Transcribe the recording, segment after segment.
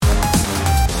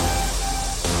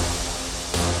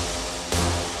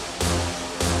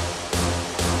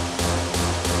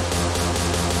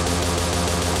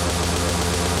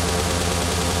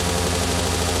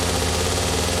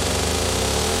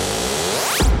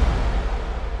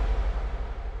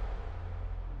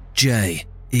JEFFMATTX.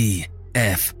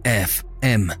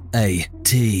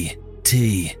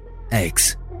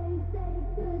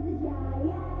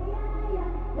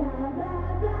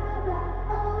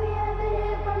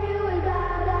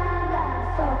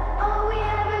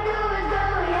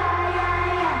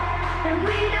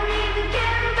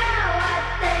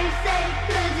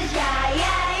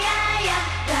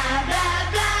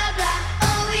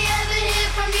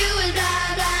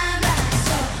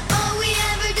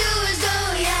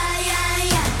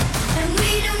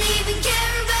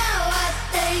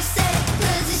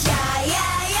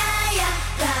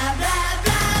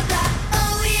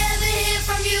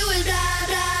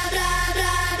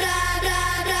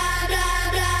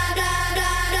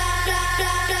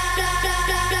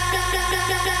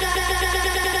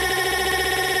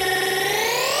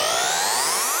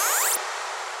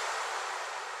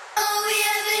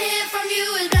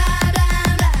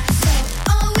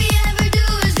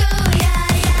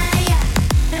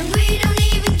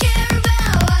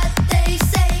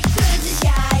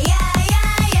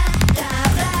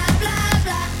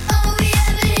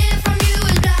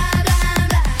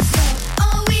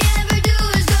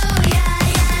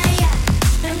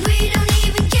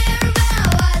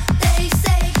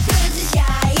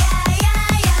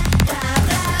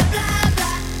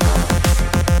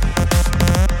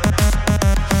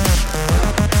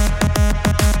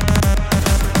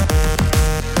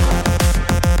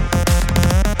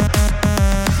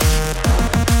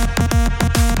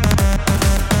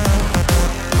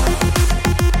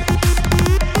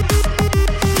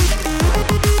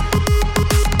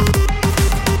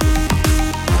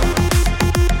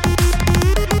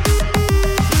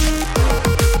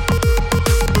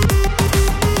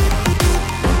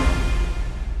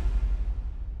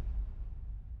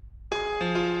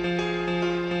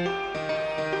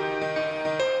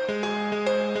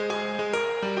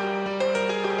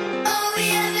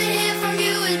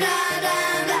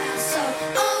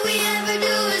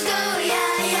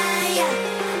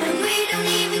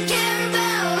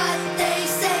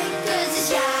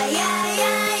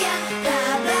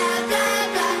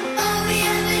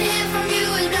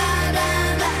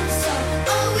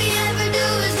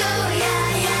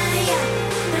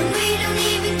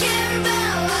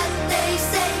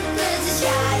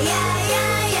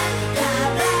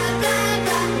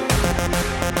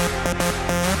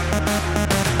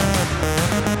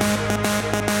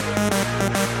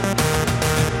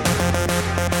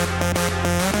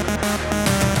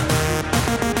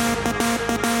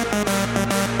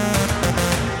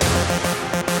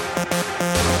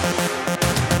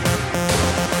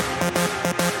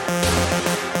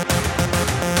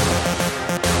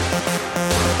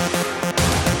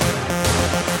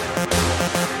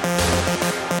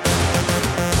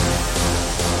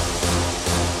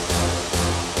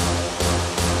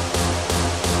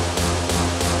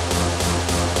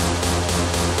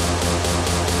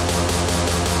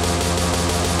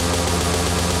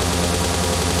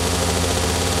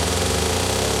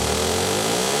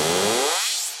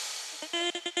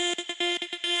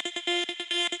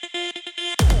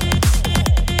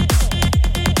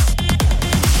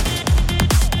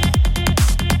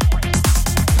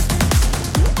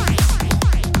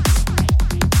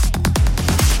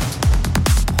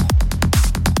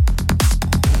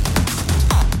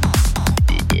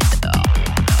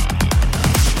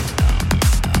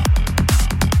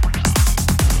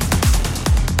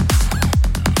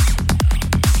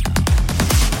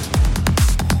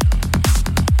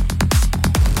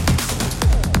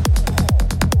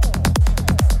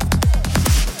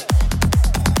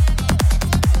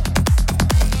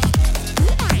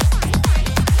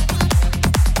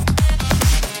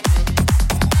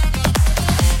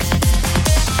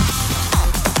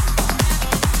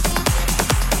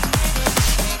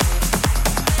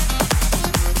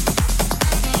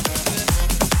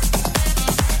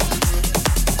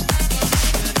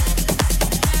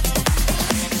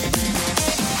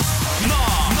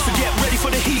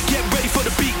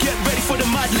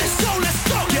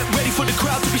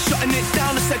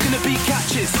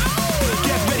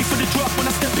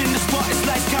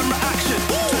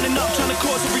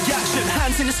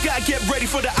 Get ready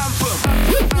for the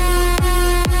anthem.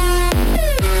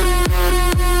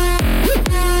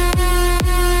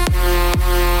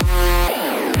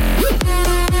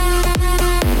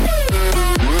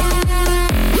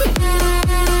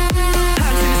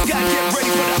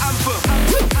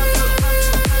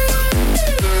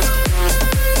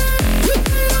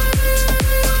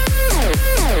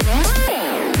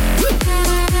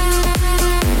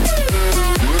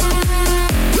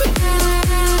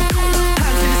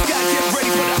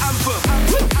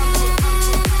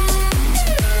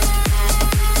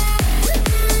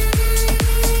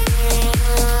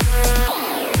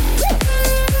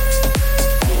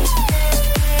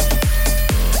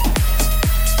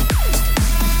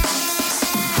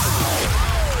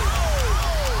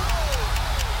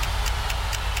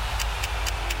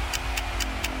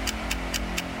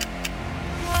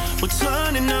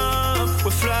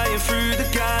 through the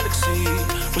galaxy.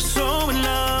 We're so in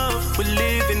love, we're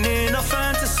living in our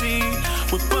fantasy.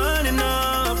 We're burning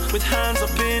up with hands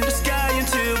up in the sky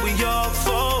until we all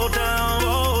fall down,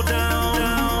 fall down,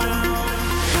 down.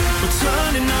 We're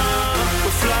turning up,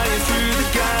 we're flying through the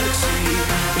galaxy.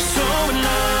 We're so in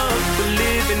love, we're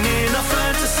living in our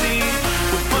fantasy.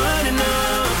 We're burning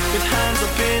up with hands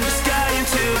up in the sky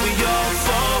until we all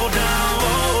fall down,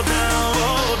 fall down,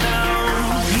 fall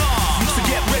down. So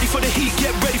get ready for the heat,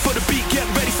 get ready for the beat, get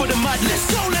ready for the madness.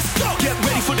 So let's go. Get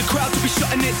ready for the crowd to be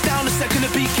shutting it down the second the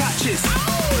beat catches.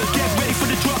 Get ready for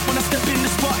the drop when I step in the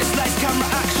spot. It's like camera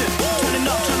action. Turning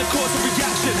up, trying to cause a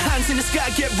reaction. Hands in the sky,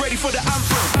 get ready for the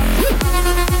anthem.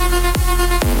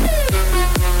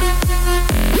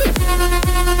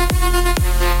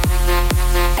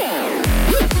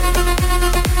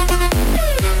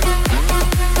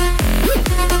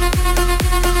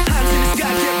 Hands in the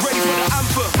sky, get ready for the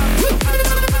anthem.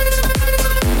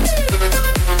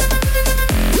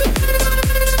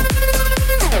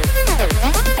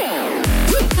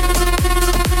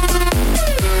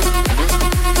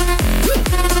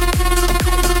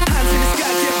 Hands in the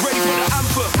sky, get ready for the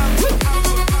anthem.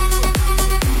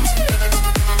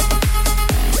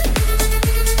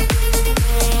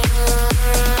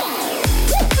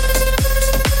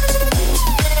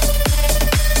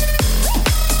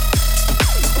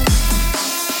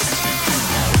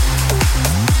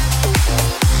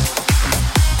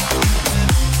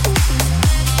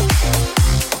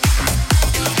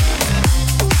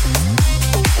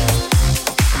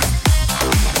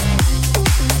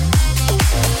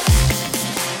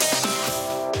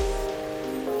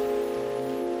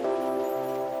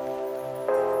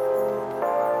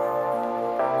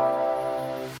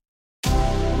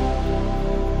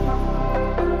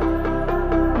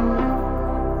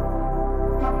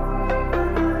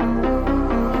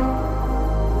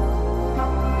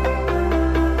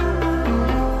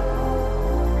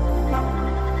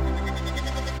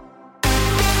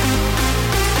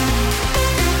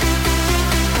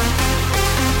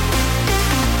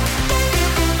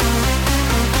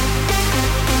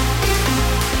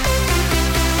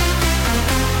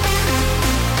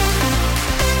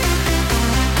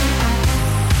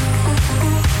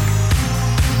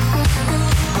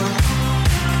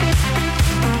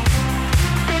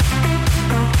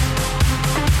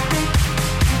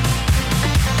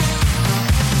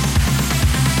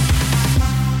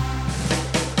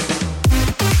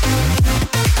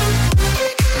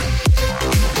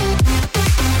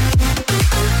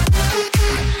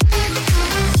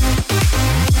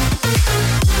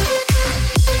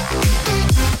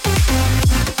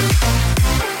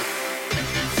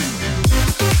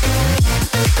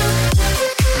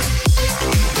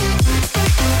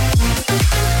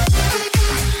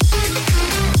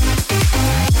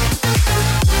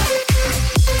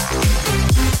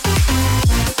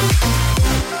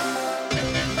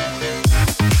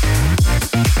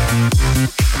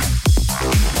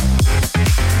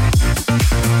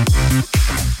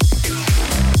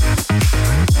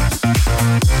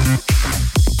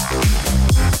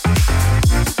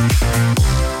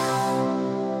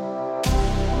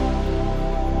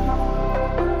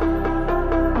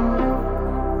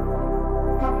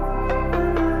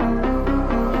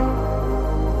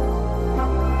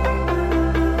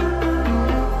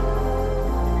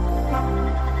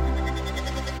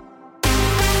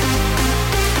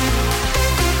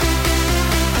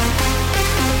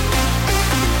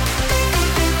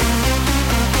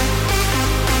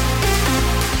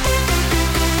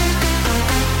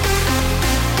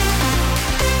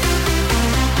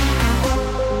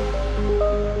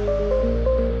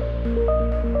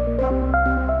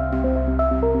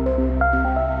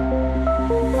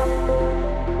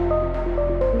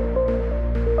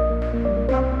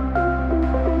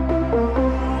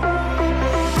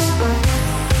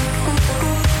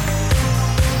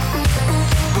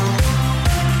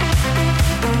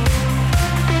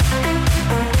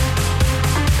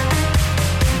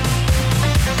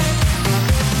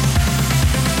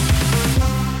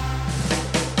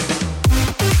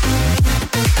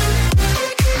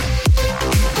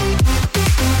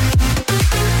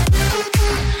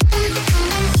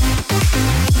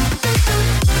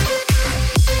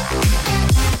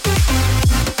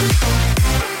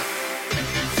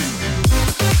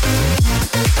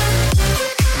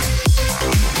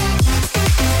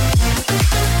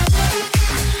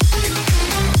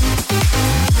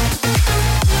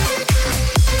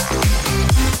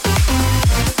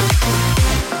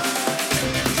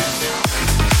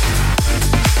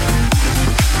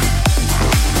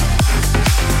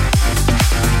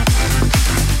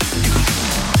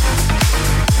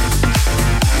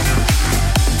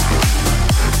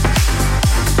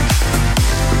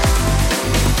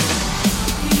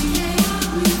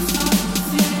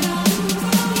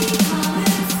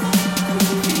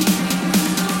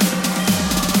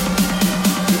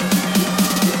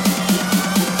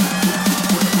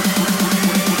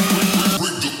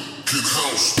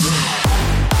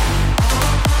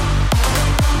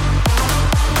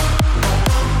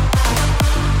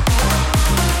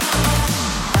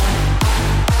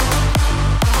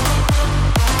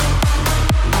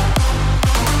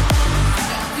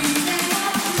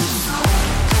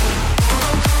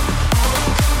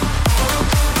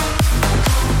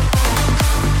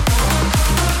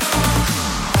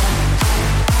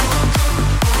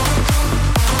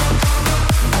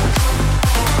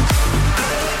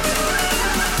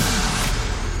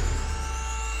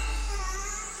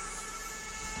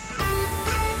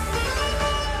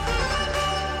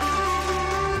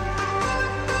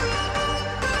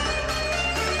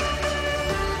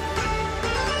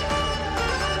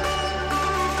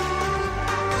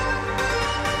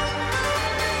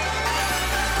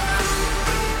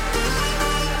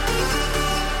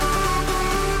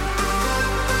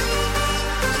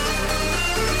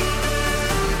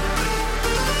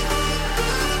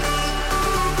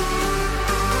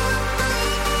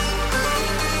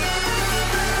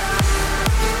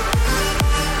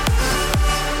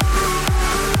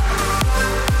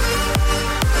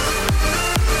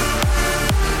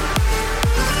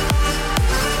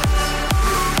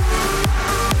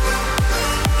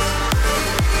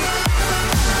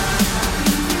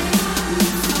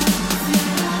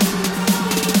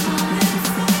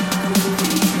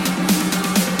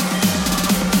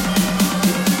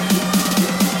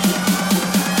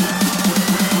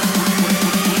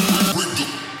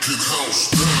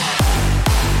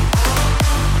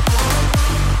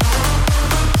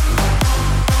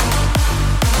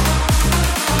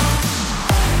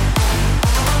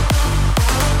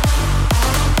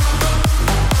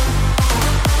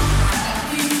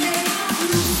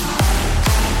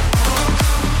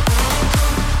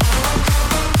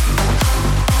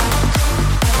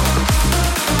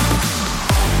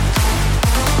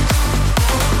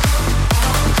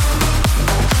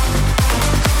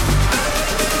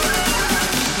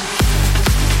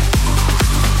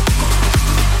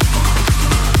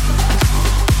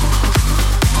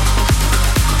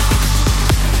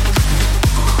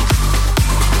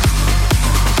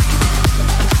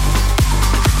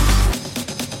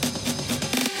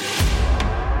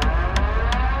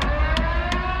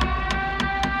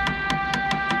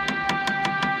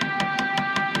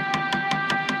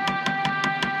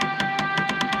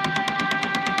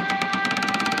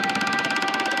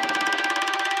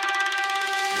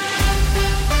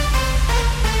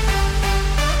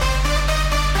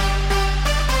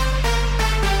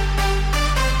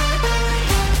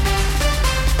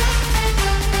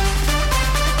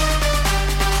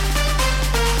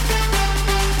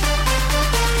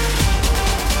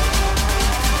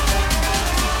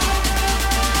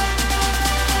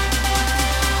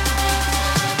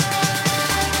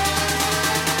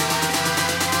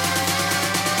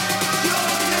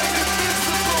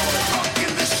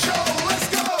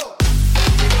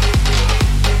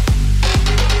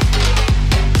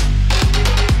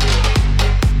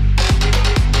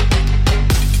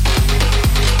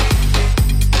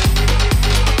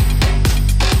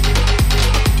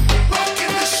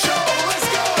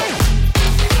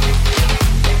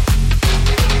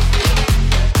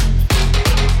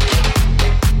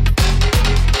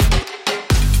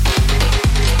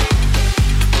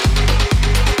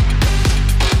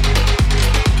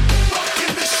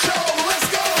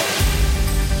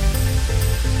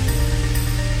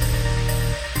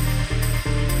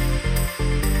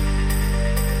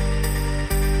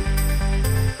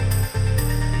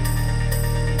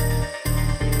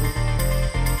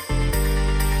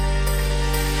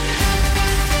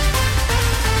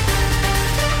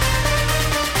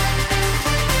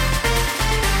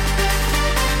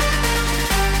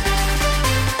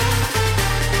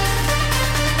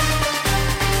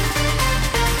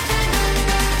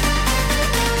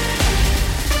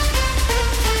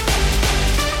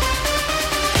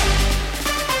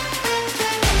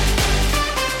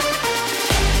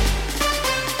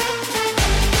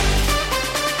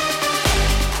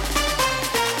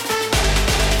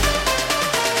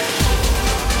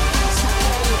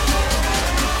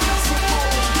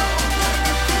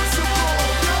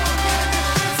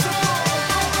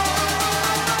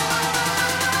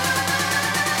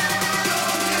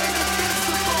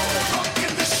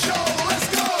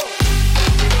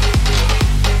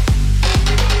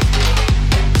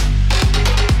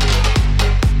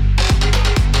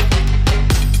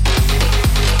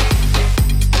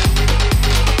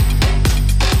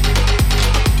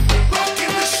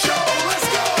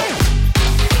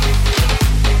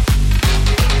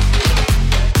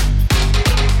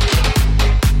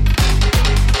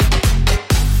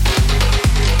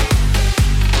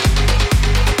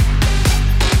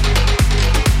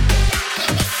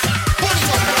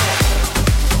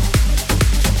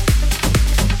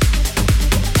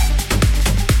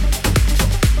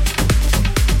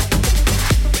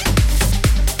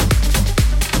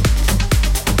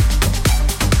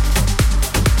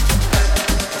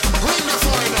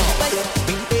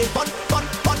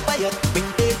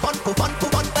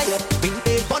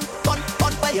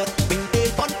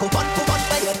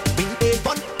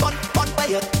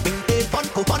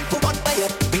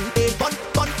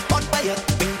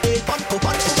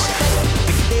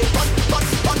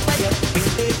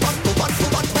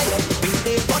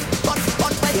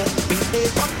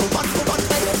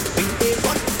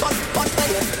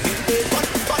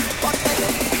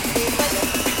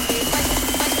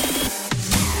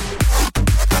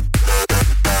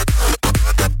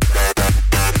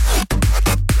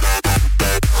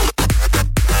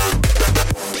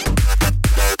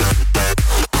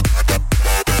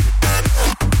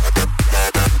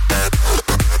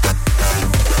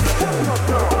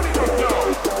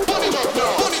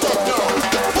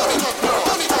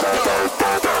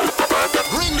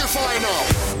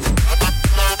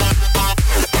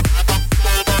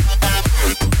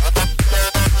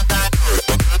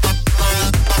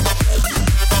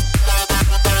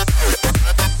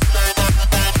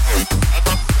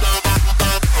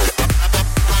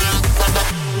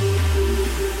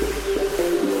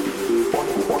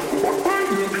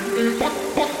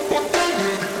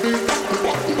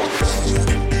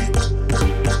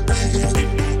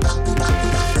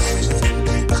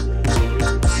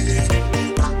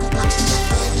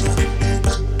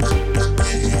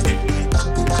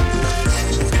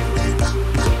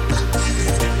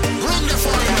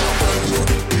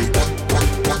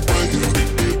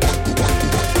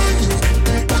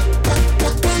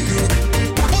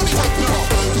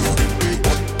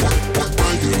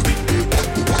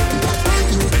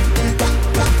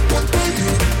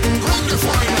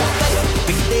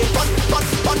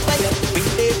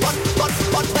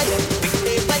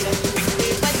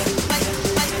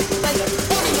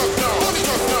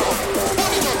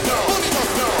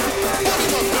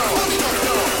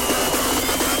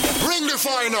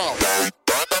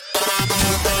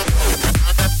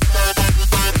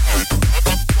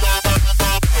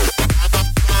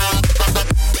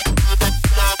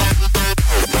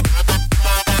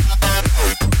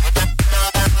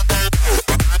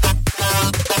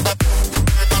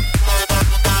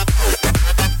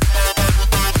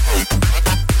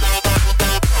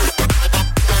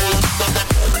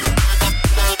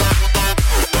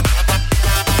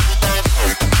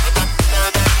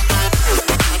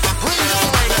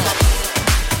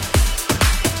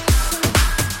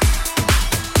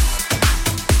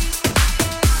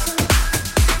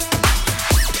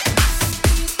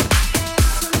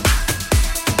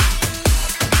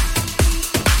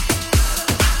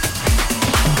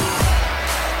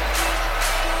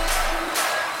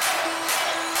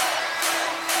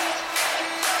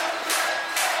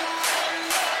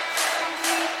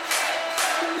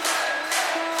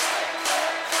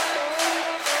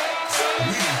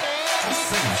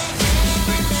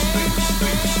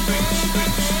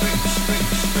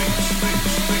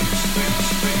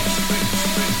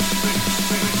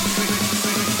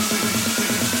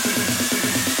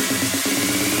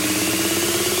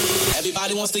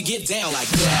 Everybody wants to get down like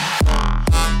that.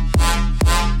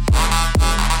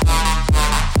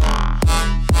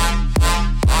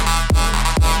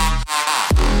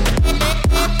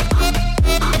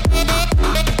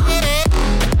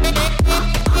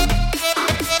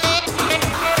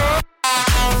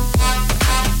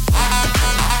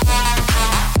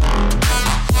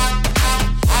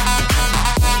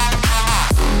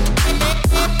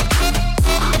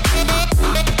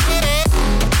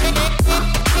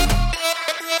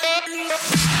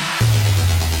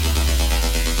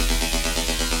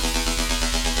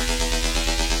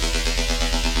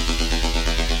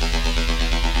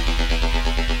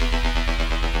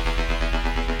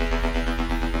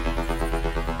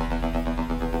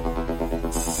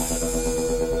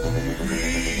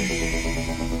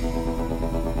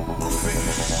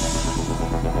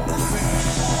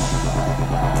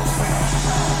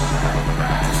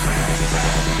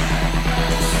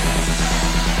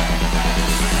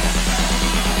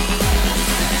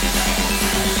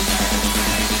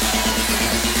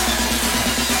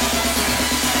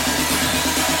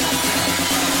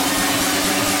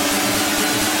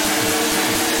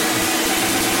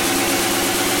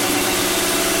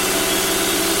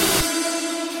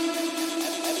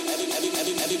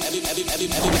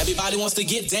 Everybody wants to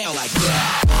get down like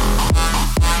that.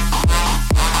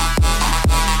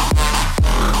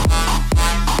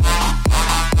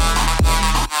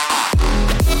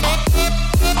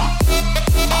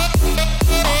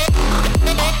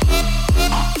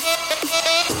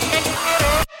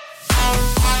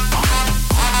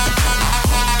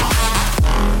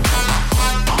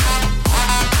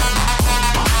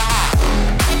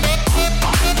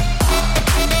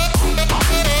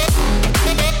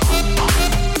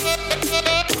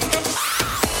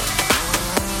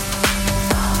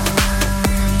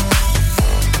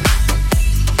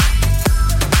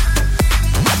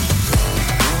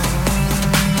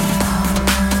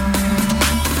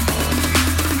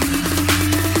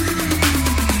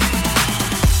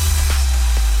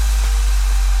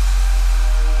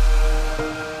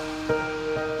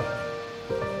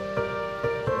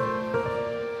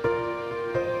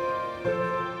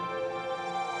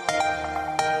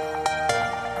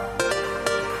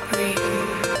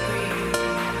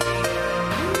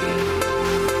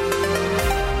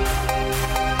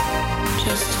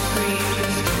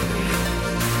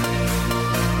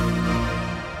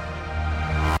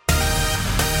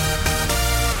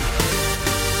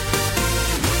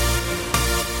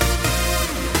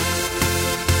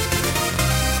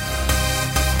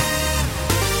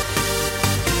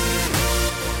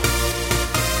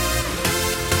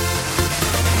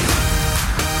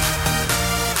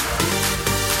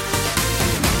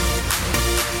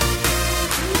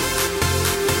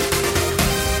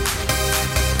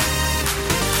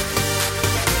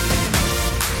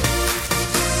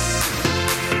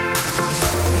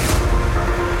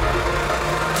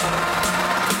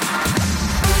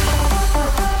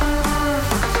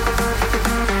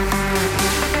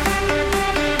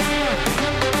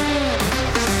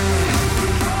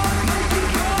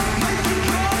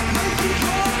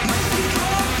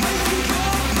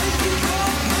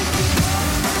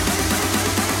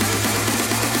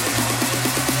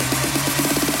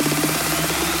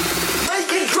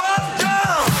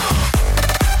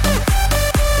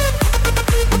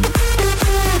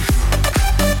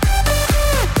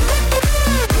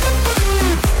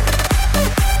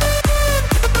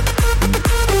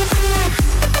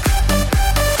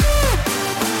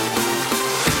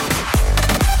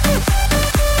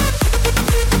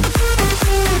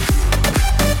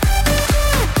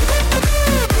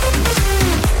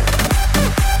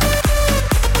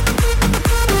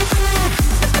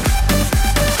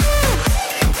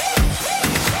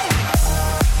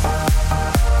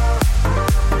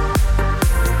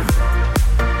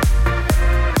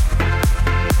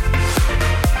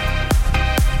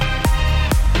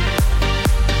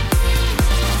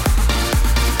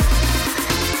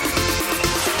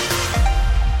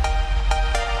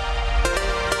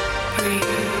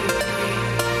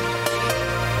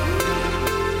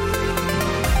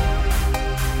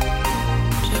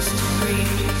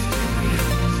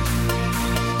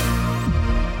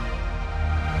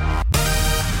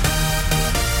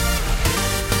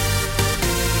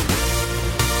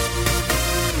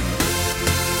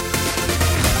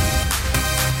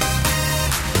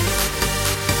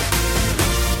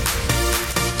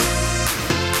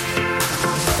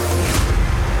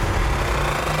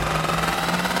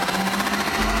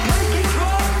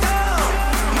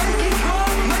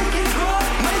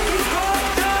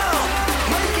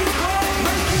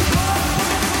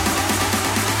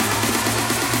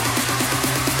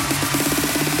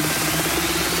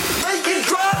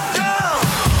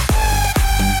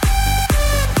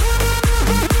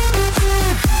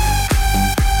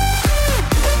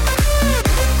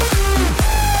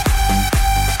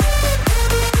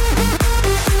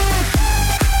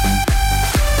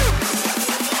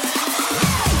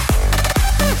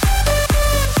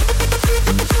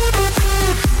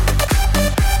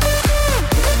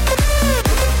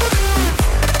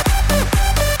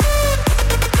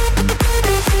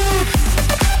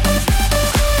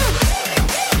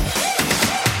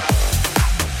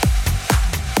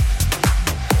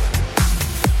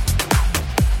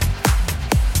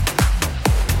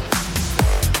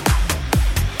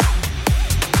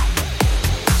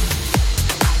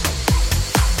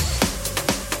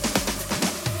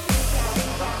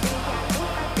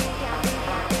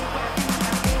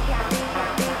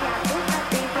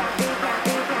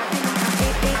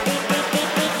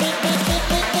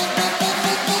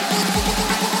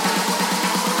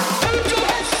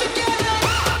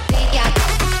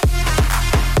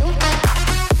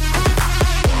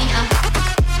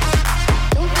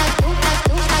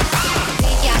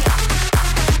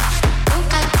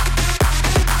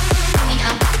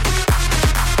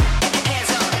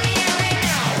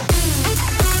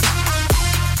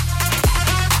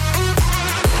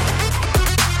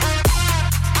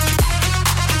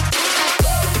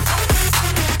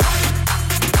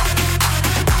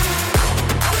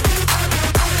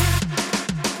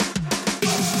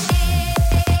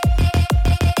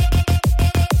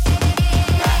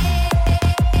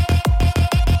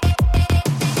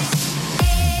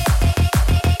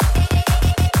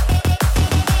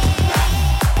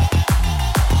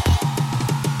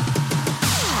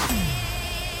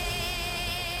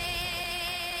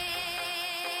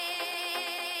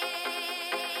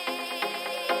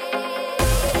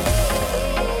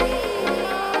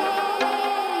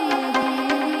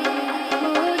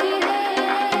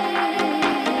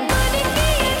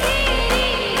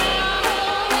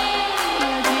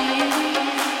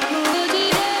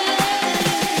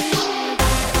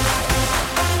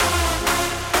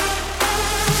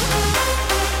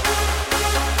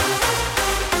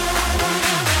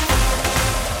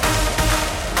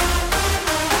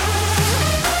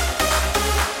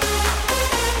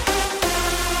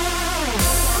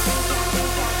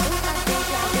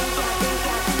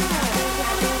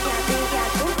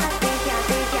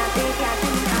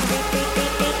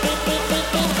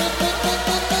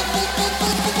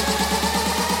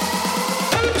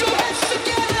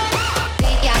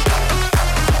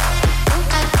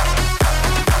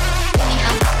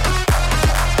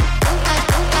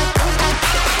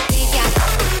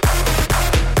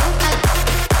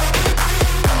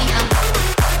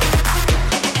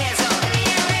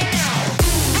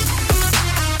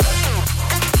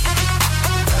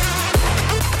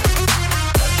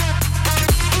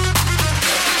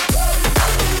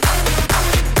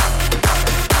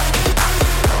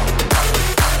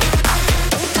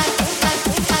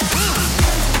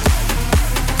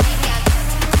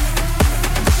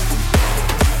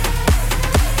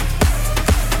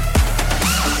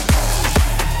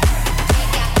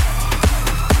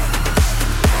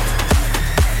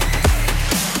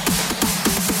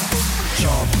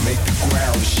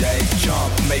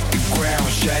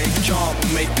 shake, jump,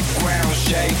 make the ground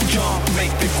shake, jump, make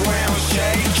the ground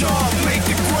shake, jump, make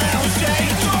the ground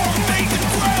shake, jump, make the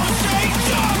ground shake,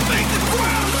 jump, make the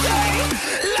ground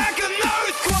shake, like an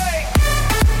earthquake.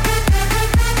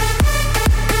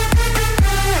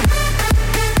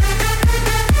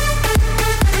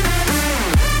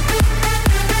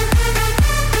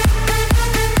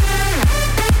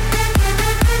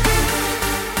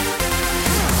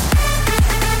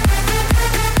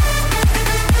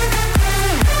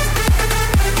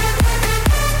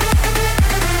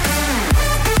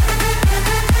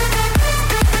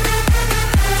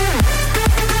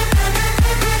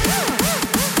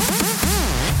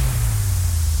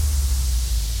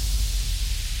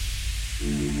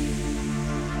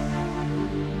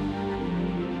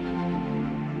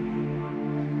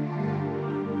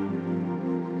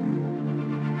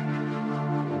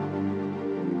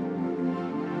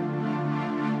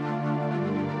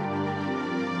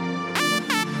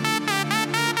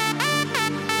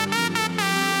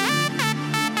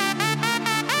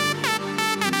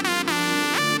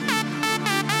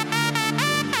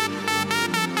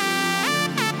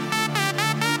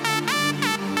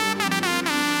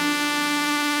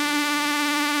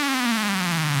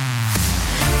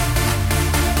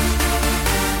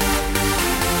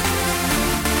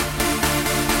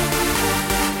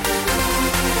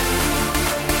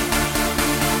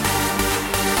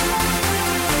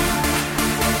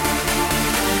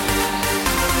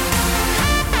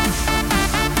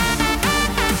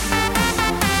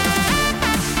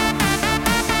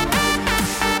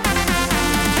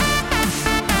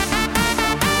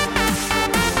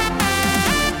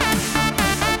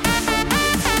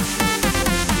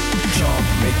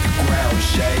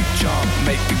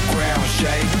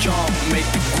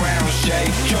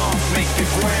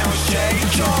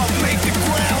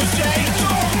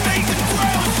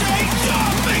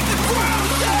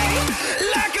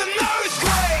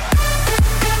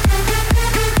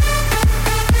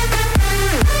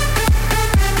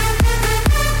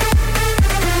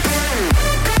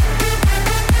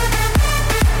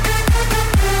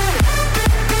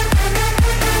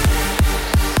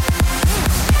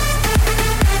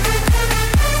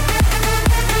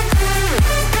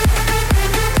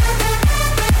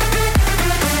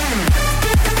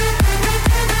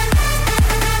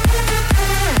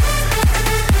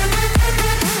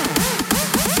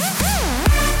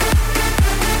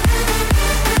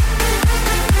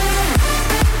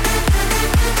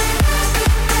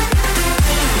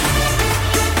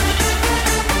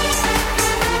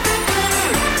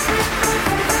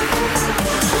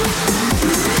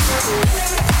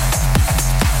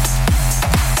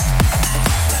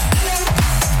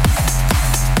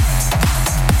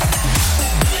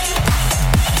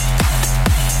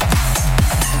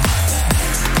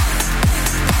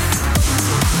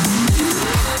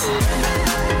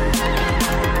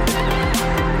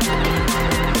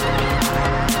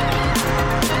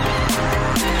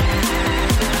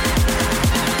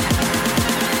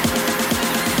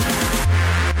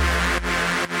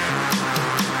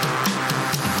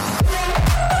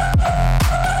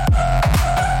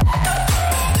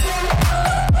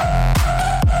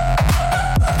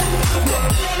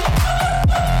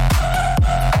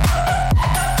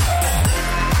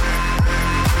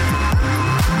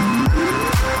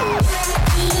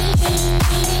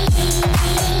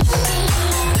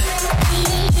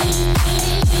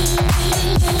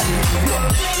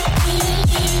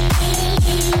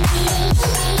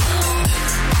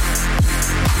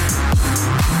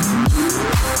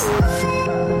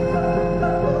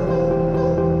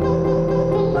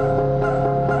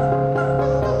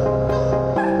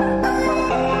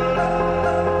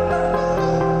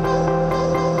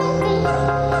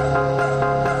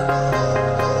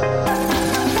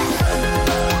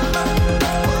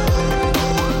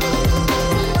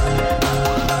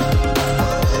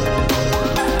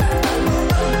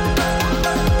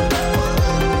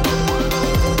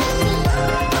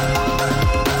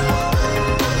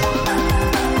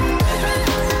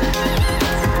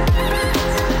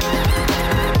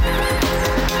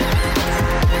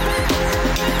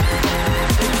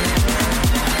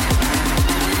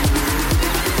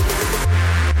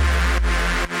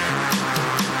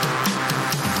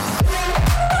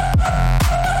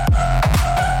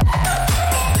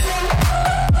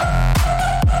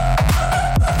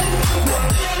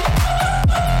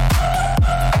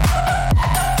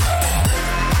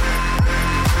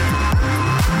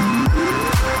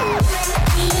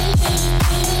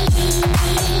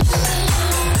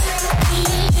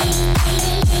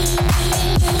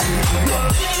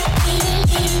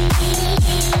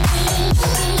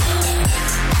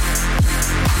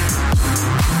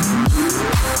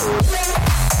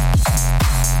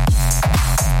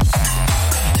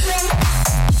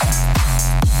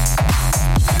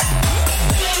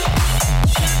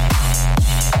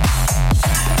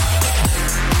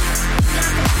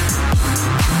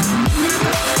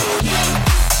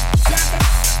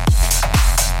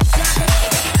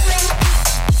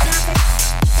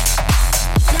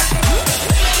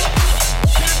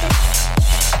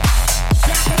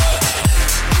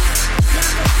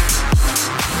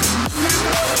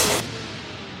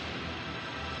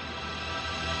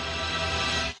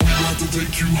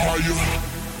 you higher.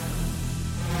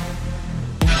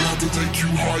 We about to take you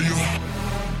higher.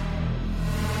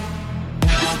 We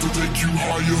about to take you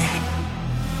higher.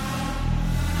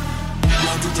 We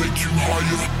about to take you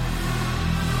higher.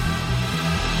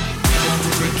 We about to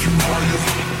take you higher.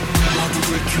 We about to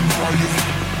take you higher.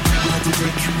 We about to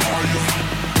take you higher.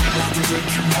 We about to take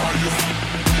you higher.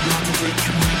 We about to take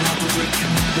you. We about to take you.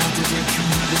 We about to take you.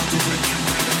 We about to take you.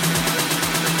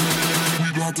 We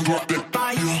about to rock that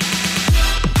fire.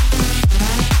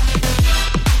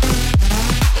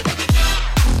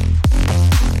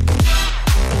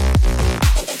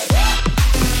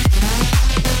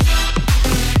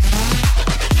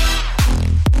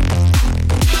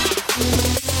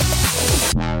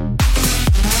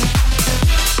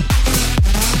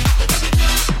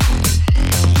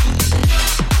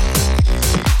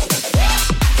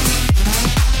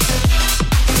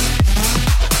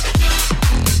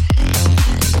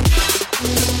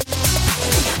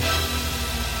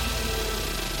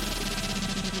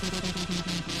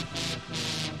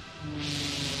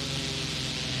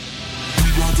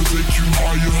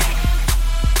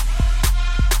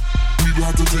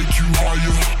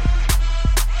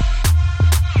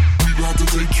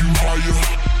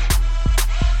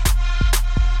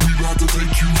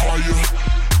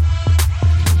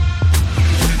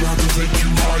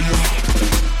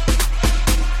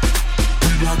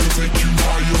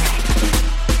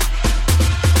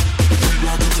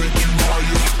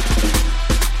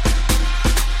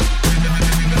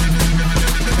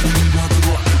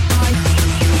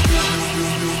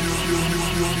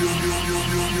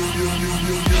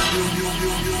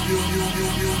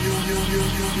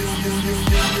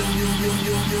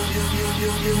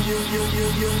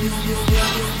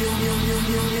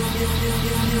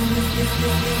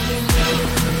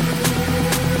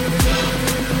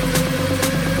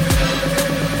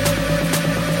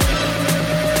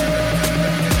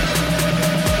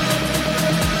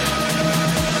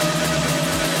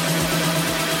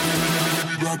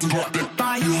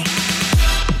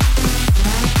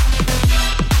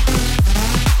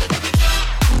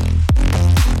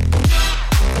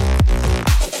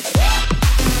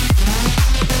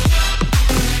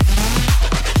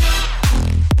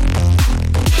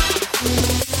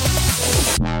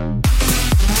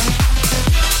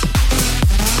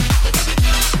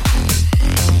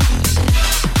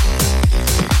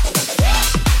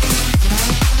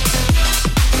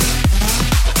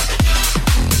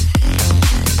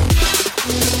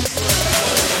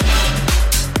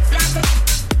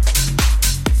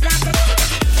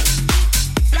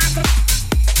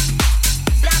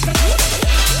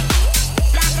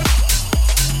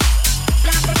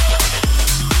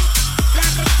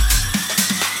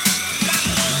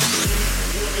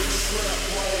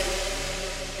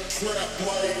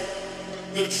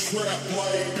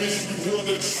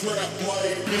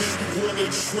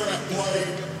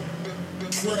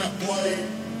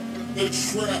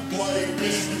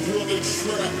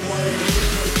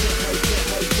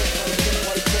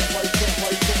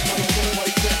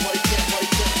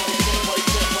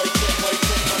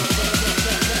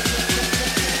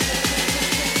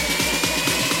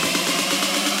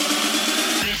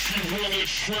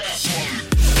 Trap.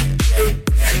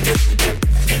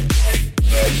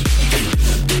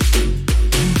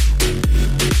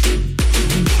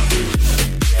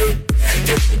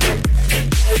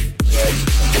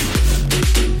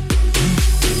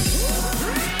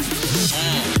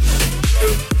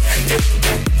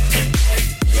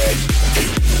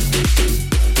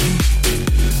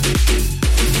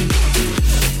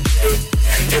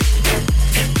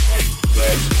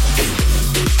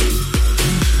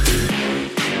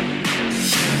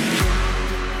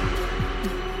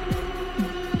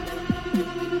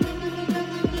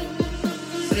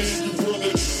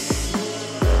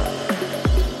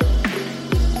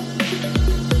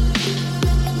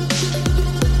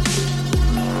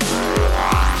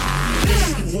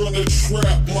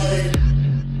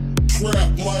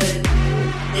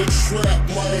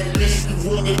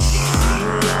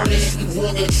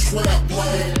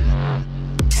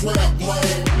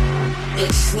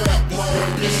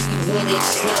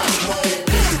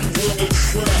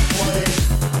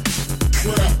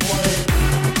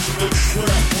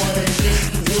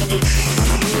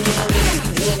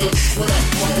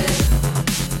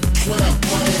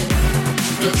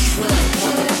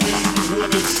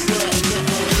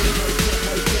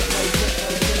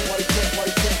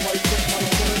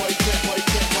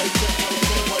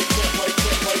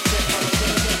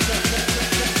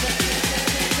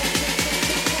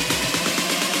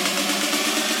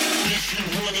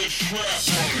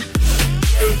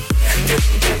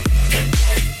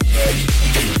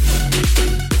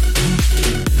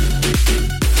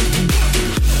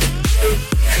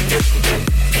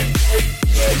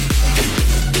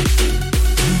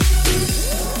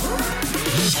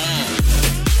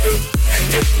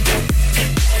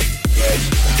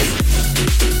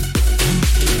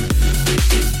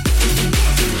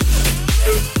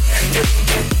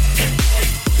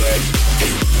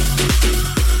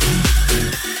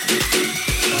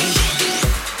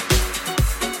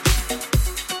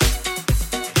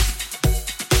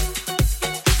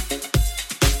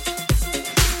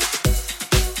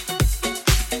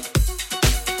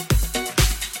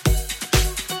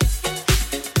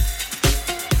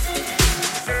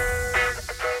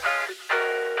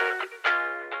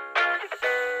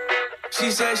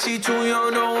 said she too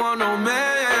young, don't want no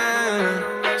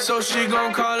man. So she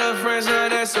gon' call her friends, now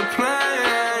that's a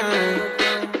plan.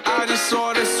 I just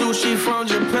ordered sushi from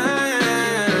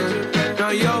Japan.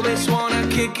 Now yo bitch wanna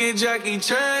kick it, Jackie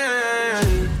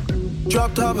Chan.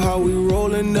 Drop top, how we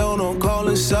rollin' down on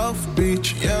Collin South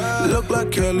Beach. Yeah. Look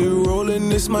like Kelly rollin',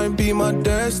 this might be my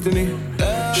destiny.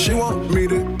 Yeah. She want me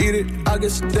to eat it, I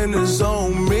guess then it's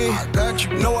on me. I got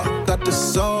you, know I got the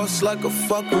sauce like a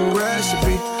fucking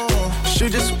recipe. She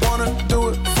just wanna do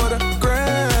it for the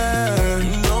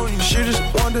grand. She just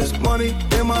want this money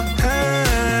in my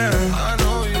hand.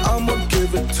 I'ma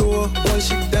give it to her when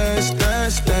she dance,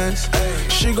 dance, dance.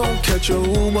 She gon' catch a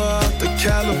Uber out the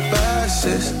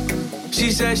Calabasas.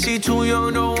 She said she too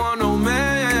young, don't want no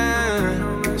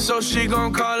man. So she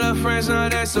gon' call her friends, now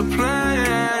that's a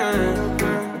plan.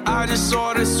 I just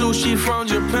ordered sushi from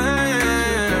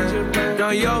Japan. Now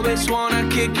yo bitch wanna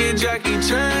kick it, Jackie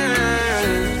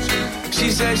Chan. She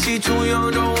said she too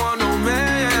young, don't want no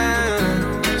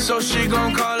man. So she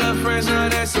gon' call her friends, now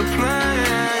that's a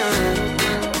plan.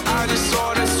 I just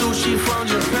ordered sushi from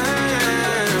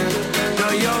Japan.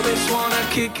 Now yo bitch wanna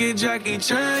kick it, Jackie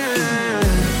Chan.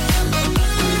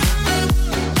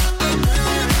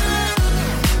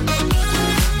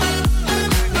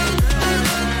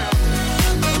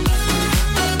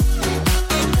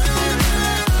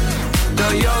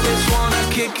 Yo, bitch wanna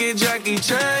kick it, Jackie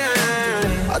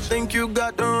Chan. I think you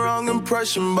got the wrong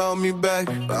impression about me back.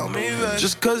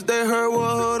 Just cause they heard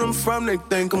what hood I'm from, they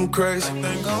think I'm crazy.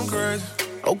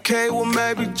 Okay, well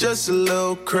maybe just a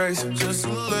little crazy. Just a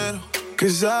little.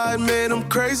 Cause I admit I'm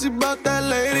crazy about that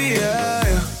lady, yeah.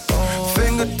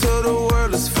 Finger to the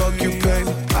world, let's fuck you, baby.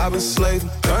 I've been slaving,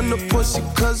 gun the pussy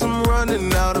cause I'm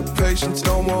running out of patience.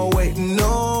 No more waiting,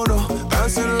 no, no.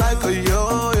 Bouncing like a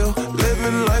yo-yo.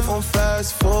 Living life on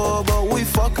fast forward, but we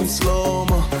fucking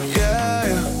slow-mo, yeah,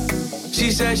 yeah.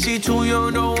 She said she too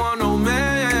young, don't want no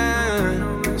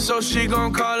man. So she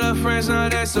gon' call her friends, now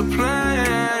that's a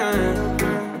plan.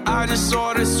 I just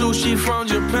ordered sushi from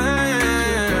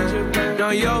Japan. Now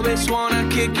yo bitch wanna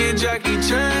kick it, Jackie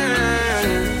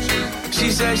Chan.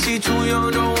 She said she too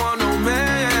young, don't want no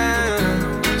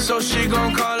man. So she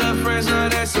gon' call her friends, now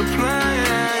that's a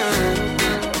plan.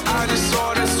 I just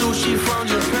ordered sushi from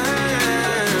Japan.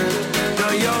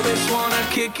 Now yo bitch wanna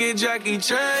kick it, Jackie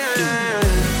Chan.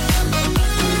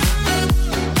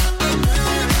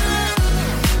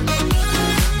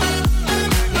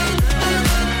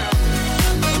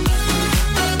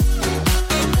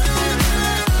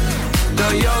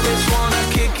 Yo, bitch wanna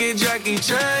kick it, Jackie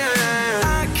Chan.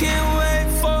 I can't wait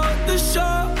for the show.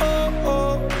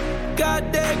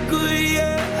 Got that good,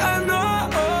 yeah, I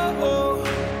know.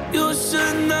 You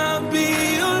should not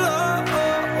be alone.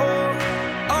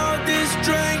 All this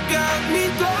drink got me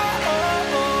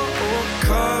low.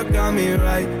 Car got me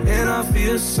right, and I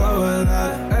feel so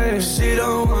alive. Ay, she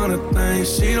don't wanna think,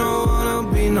 she don't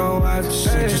wanna be no wife. She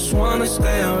just wanna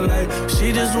stay up late,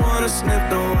 she just wanna sniff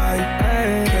the white.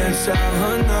 Ay, can't tell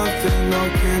her nothing, no,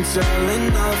 can't tell her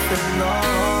nothing, no.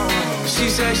 She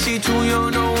said she too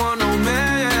young, don't want no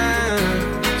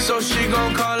man. So she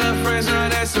gon' call her friends, now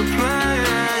that's a plan.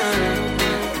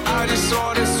 I just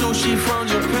ordered sushi from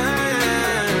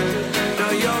Japan.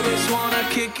 Now yo bitch wanna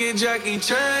kick it, Jackie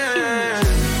Chan.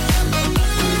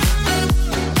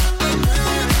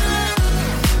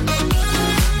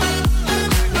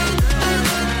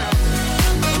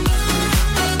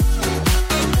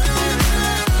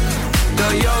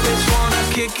 Yo, bitch wanna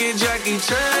kick it, Jackie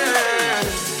Chan.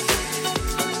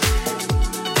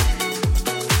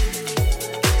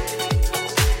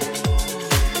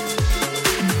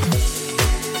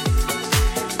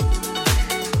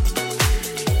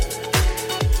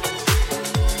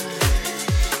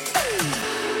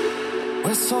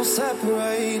 We're so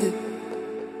separated,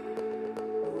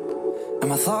 and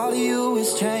my thought of you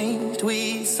has changed.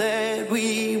 We said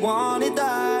we wanted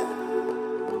that.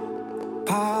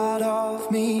 Part of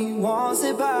me wants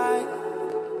it back,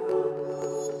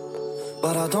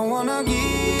 but I don't wanna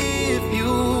give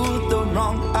you the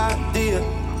wrong idea.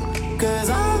 Cause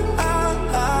I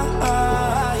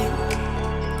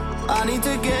need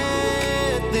to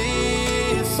get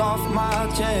this off my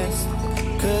chest.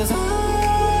 Cause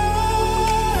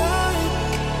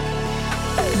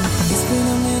it's been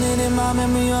a minute and my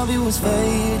memory of you is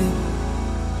fading.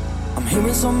 I'm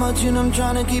hearing so much and I'm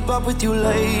trying to keep up with you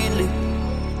lately.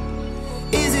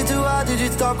 Too hard to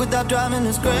just talk without driving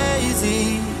us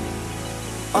crazy.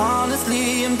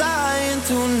 Honestly, I'm dying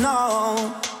to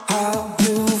know how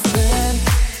you've been.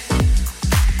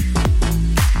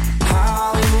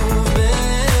 How you've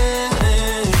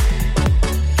been.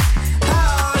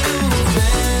 How you've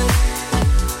been.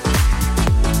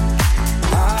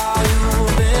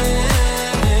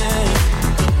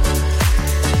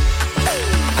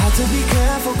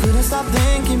 to stop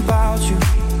thinking about you.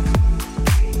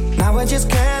 Now we're just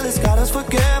careless, got us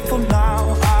forgetful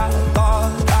now. I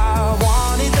thought I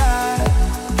wanted that,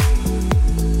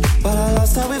 but I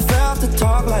lost how it felt to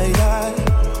talk like that.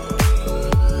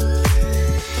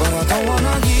 But I don't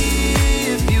wanna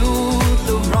give you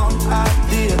the wrong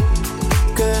idea,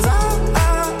 'cause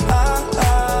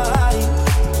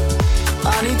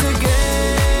I need to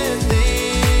get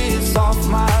this off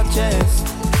my chest,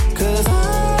 'cause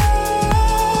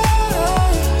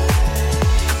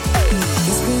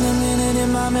it's been a minute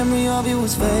and my memory of you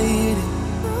is fading.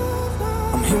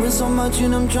 I'm hearing so much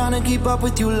and I'm trying to keep up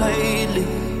with you lately.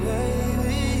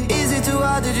 Is it too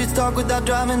hard to just talk without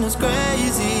driving us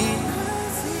crazy?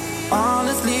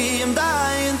 Honestly, I'm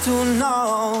dying to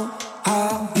know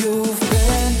how you've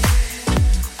been.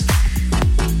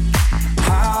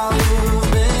 How you've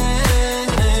been.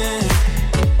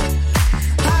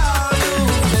 How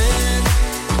you've been.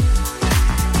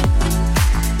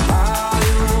 How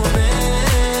you've been.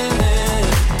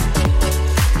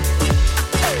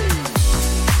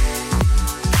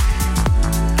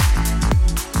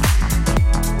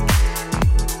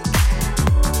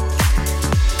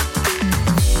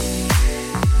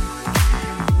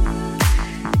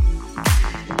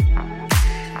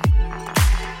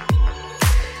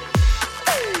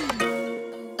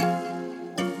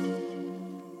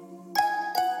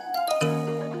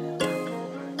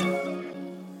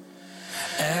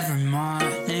 Every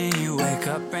morning you wake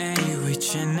up and you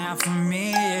reaching out for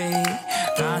me.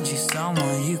 Found you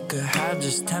someone you could have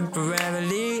just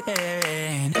temporarily.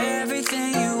 And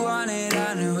everything you wanted,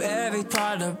 I knew every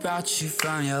part about you,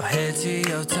 from your head to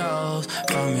your toes,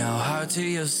 from your heart to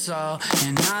your soul.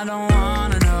 And I don't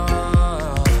wanna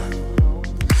know,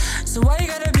 so why you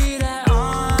gotta be that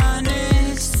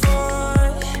honest for?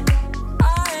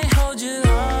 I ain't hold you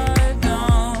heart no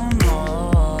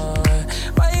more.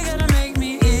 Why you gotta make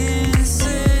me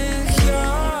insecure?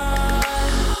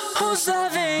 Who's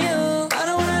loving you? I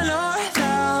don't wanna know it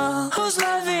now. Who's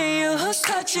loving you? Who's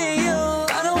touching you?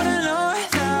 I don't wanna know it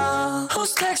now.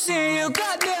 Who's texting you?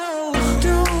 God no.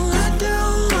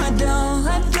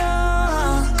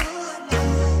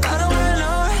 I don't wanna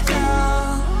know it now.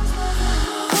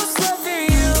 Who's loving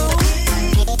you?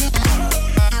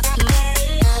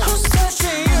 Who's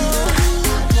touching you?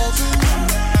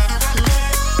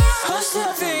 Who's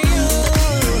loving you?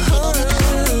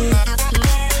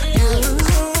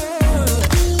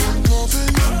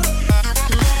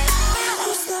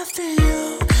 Who's loving you?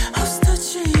 Who's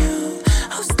touching you?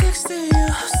 Who's texting you?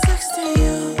 Who's texting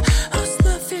you? Who's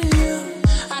loving you?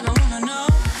 I don't wanna know.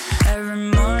 Every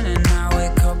morning I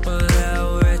wake up a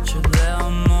little richer, a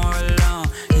little more alone.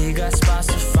 He got spots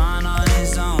to find on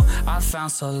his own. I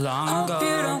found so long ago. Hope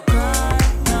you don't cry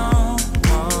no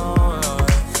more.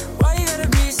 Why you gotta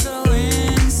be so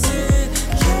insecure?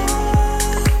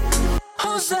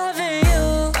 Who's loving you?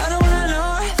 I don't wanna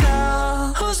know it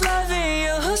now. Who's loving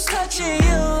you? Who's touching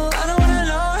you? I don't wanna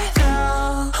know it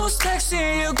now. Who's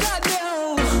texting you? God no.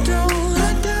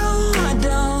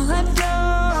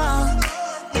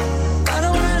 I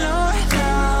don't wanna know it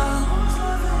now.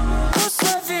 Who's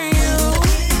loving you?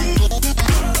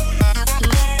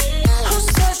 Who's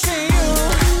touching you?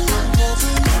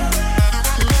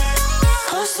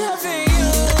 Who's loving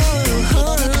you?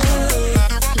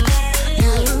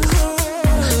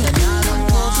 And I don't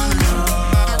wanna know.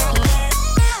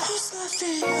 Who's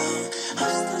loving you?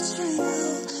 Who's touching you?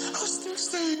 Who's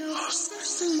texting you? Who's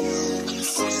texting you?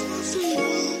 Who's loving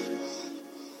you?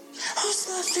 Who's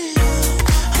loving you?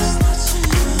 Who's touching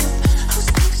you? Who's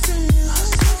texting you?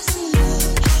 Who's texting you?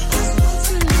 Who's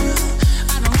loving you?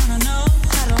 I don't wanna know.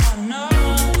 I don't wanna know.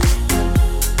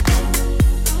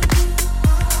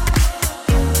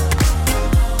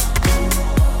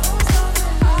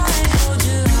 I ain't hold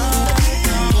you heart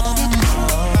no more.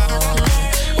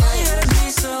 Why you gotta be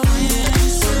so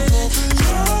insecure?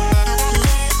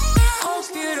 Hope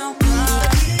you don't cry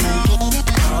no more.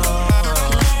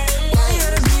 Why you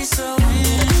gotta be so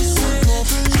insecure?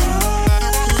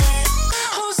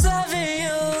 Who's loving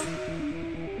you?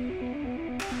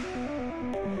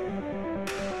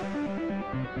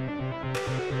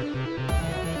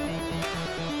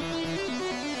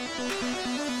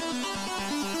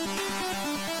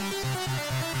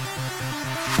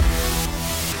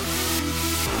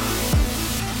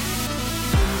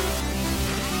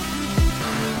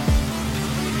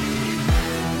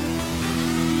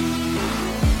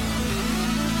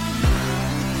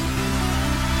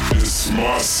 It's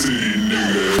my city,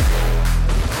 nigga.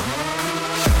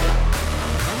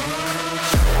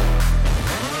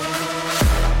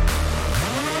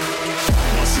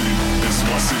 My city, it's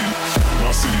my city.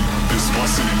 My city, it's my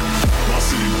city.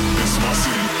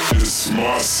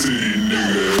 my city,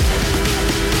 nigga.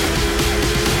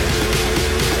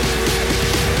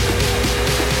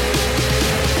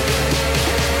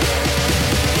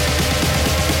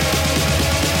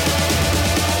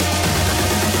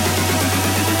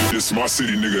 It's my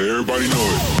city, nigga. Everybody know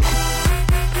it.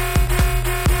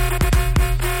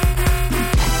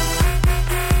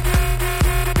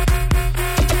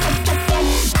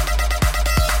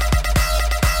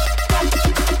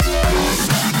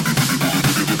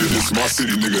 My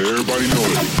city, nigga, everybody know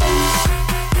it.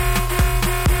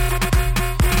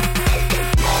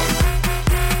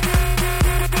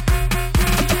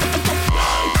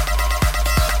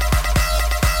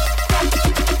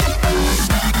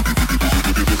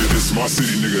 It's my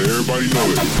city, nigga, everybody know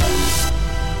it.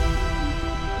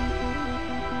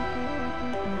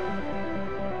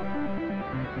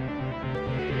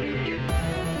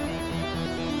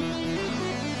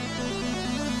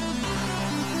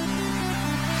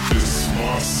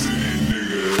 My city,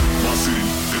 nigga. My city,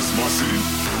 it's my city.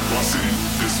 My city,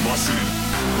 it's my city.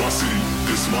 My city,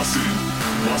 it's my city.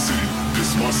 My city,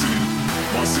 it's my city.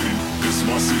 My city, it's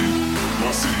my city.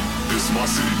 My city, it's my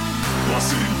city. My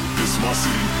city, it's my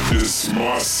city. It's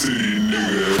my city,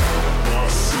 nigga. My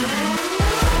city.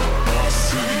 My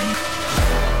city.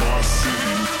 My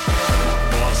city.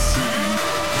 My city.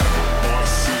 My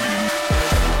city.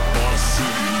 My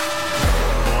city.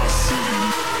 My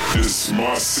city. It's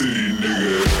my city,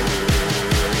 nigga.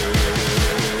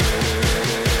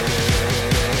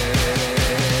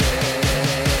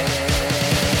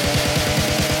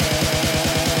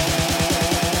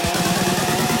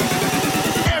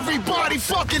 Everybody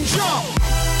fucking jump!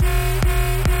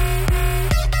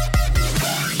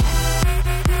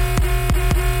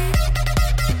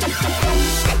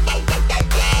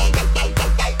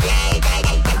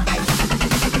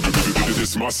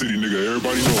 It's my city, nigga.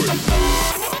 Everybody know it.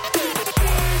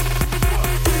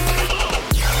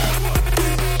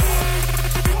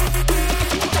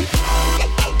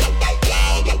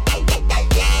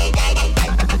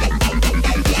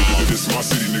 It's my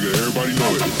city, nigga. Everybody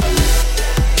know it.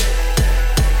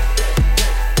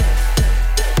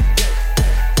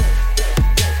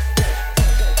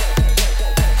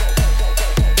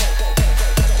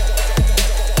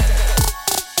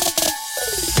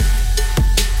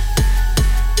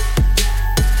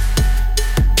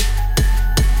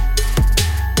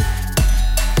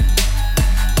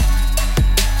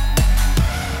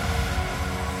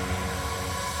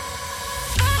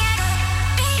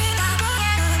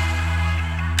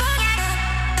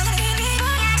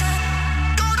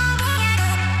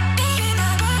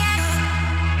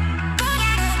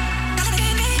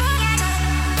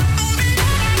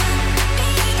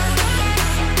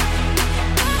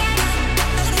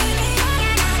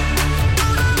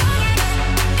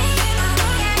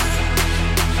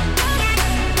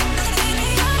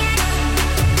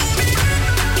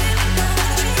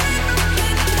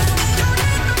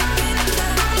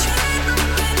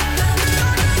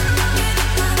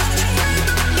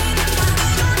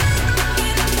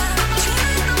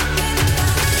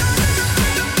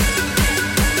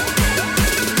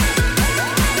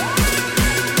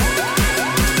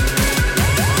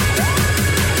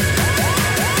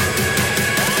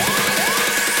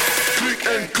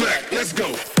 Let's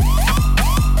go.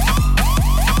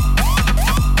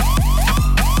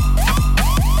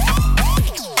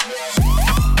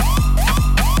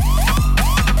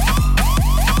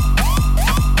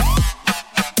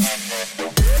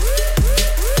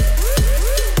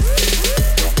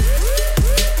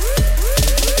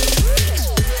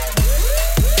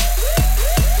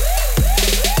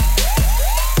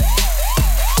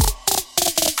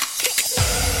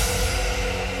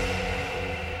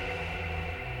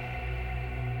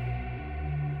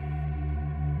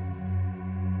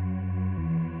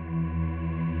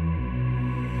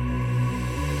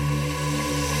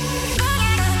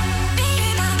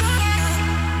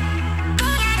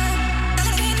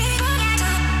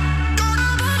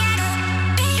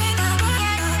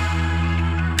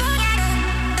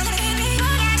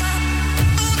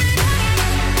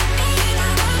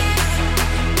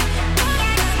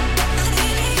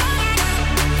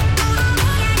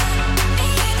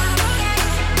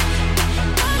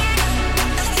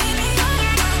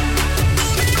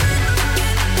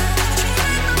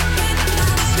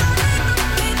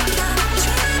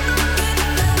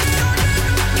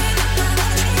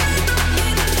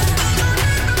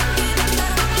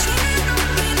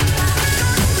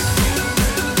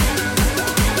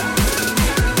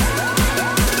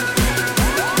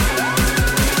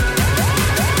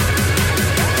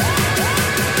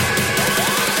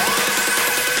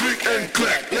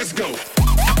 let's go.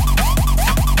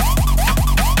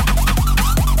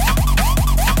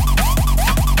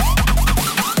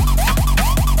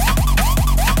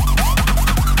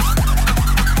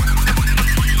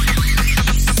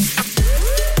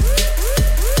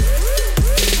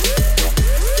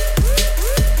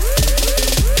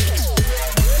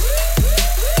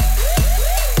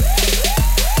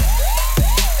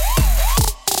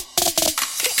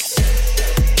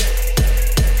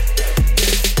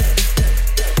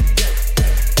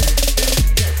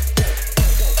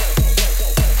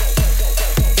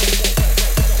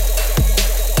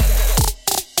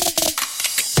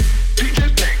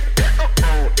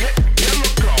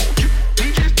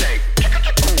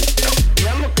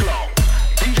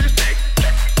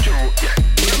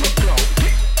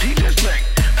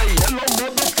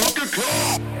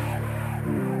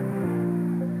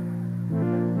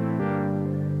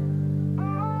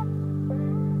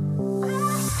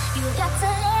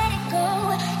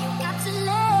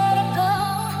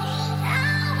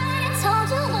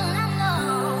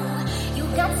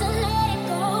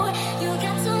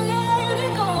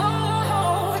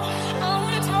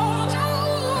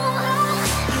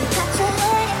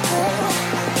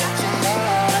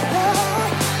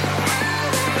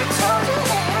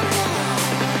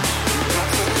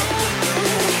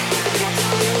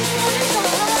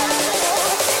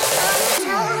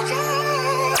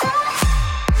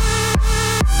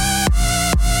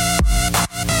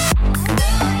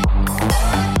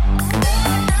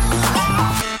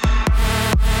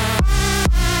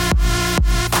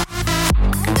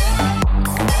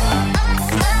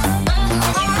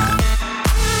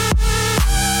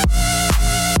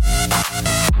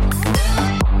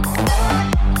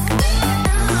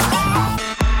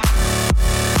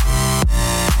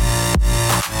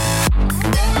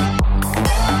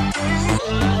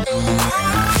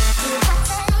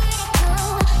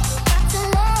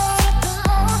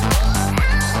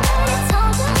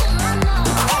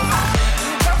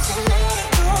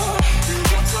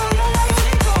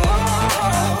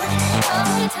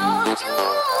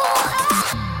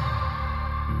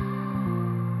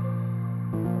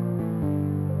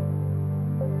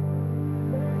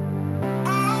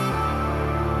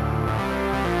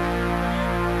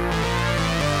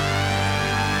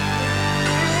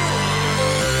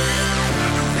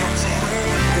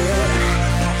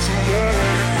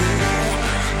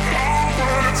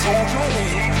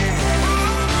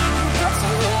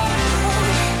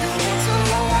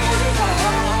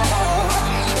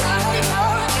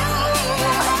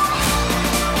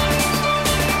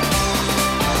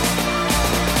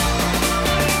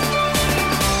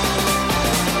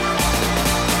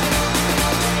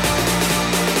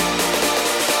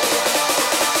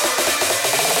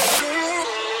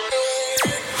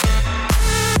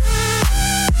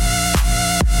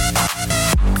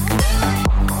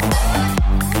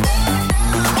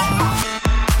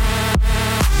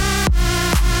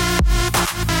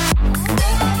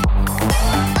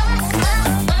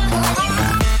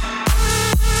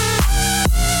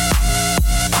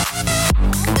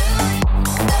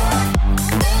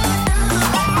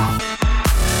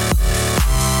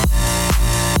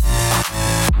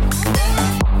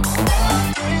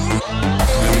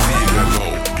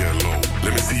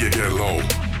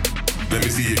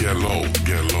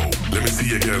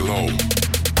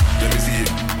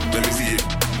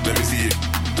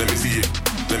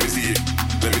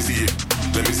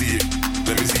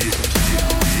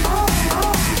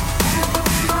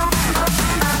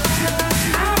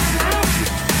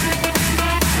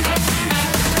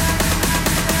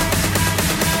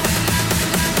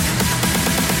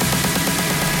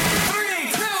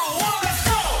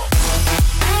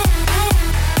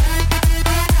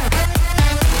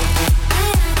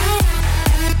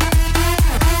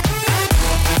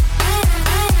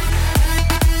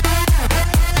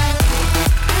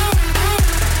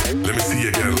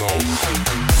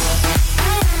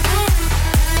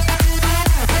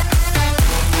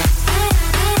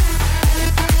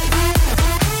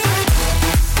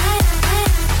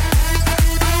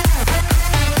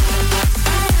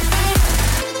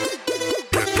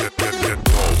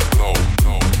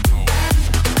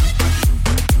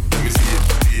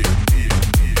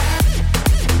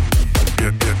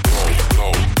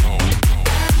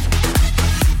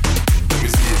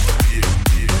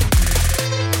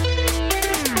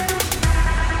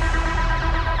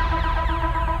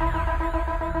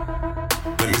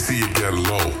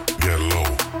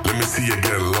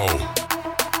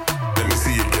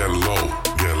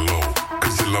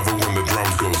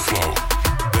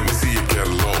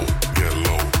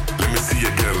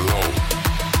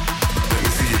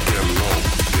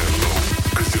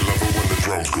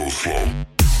 go slow.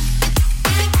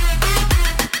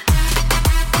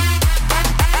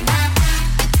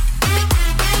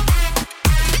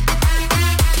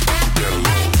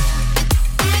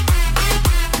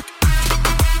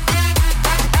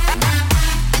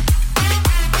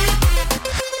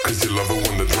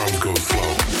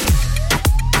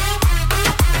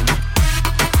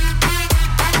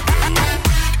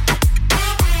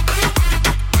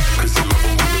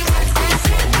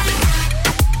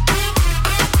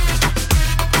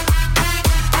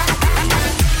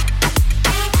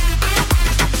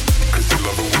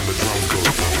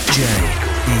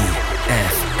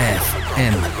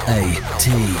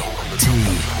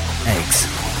 JEFFMATTX.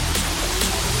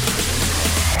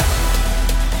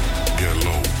 Get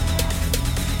low.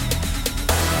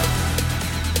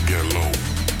 Get low.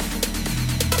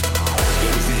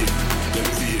 Let me see it. Let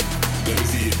me see it. Let me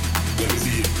see it. Let me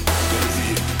see it. Let me see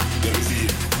it. Let me see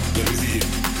it. Let me see it.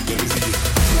 Let me see it.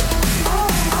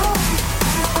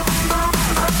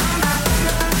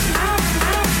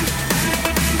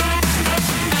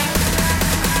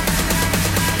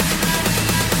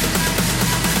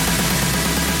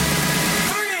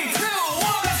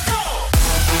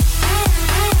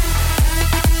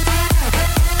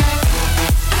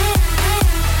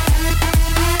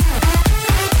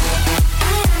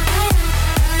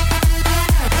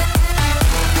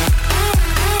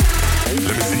 Let me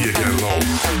see you get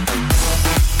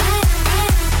low.